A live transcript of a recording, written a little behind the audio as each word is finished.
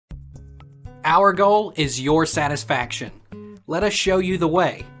Our goal is your satisfaction. Let us show you the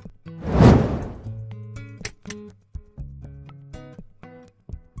way.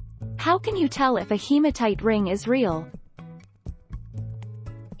 How can you tell if a hematite ring is real?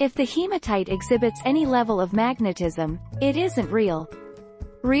 If the hematite exhibits any level of magnetism, it isn't real.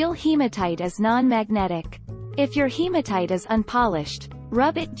 Real hematite is non-magnetic. If your hematite is unpolished,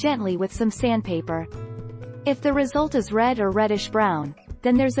 rub it gently with some sandpaper. If the result is red or reddish-brown,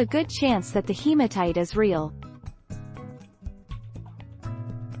 then there's a good chance that the hematite is real.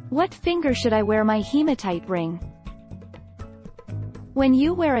 What finger should I wear my hematite ring? When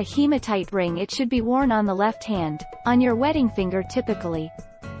you wear a hematite ring, it should be worn on the left hand, on your wedding finger typically.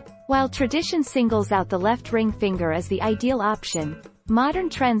 While tradition singles out the left ring finger as the ideal option, modern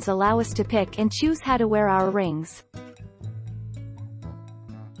trends allow us to pick and choose how to wear our rings.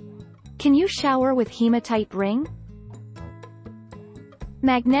 Can you shower with hematite ring?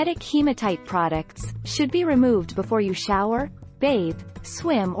 Magnetic hematite products should be removed before you shower, bathe,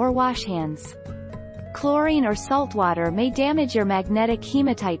 swim or wash hands. Chlorine or salt water may damage your magnetic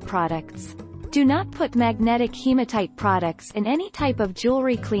hematite products. Do not put magnetic hematite products in any type of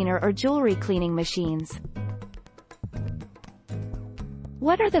jewelry cleaner or jewelry cleaning machines.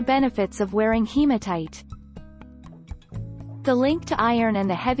 What are the benefits of wearing hematite? The link to iron and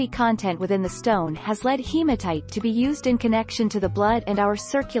the heavy content within the stone has led hematite to be used in connection to the blood and our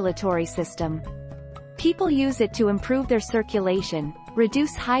circulatory system. People use it to improve their circulation,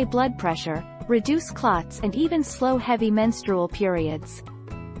 reduce high blood pressure, reduce clots and even slow heavy menstrual periods.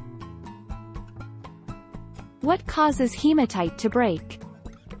 What causes hematite to break?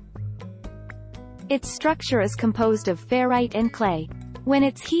 Its structure is composed of ferrite and clay. When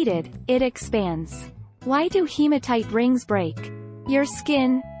it's heated, it expands. Why do hematite rings break? Your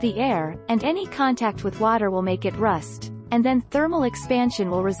skin, the air, and any contact with water will make it rust, and then thermal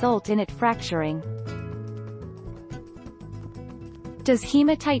expansion will result in it fracturing. Does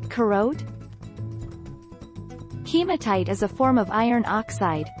hematite corrode? Hematite is a form of iron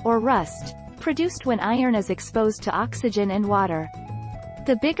oxide, or rust, produced when iron is exposed to oxygen and water.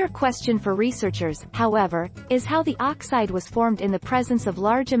 The bigger question for researchers, however, is how the oxide was formed in the presence of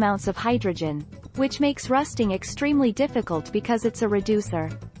large amounts of hydrogen, which makes rusting extremely difficult because it's a reducer.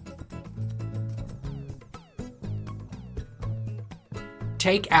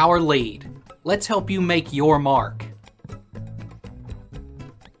 Take our lead. Let's help you make your mark.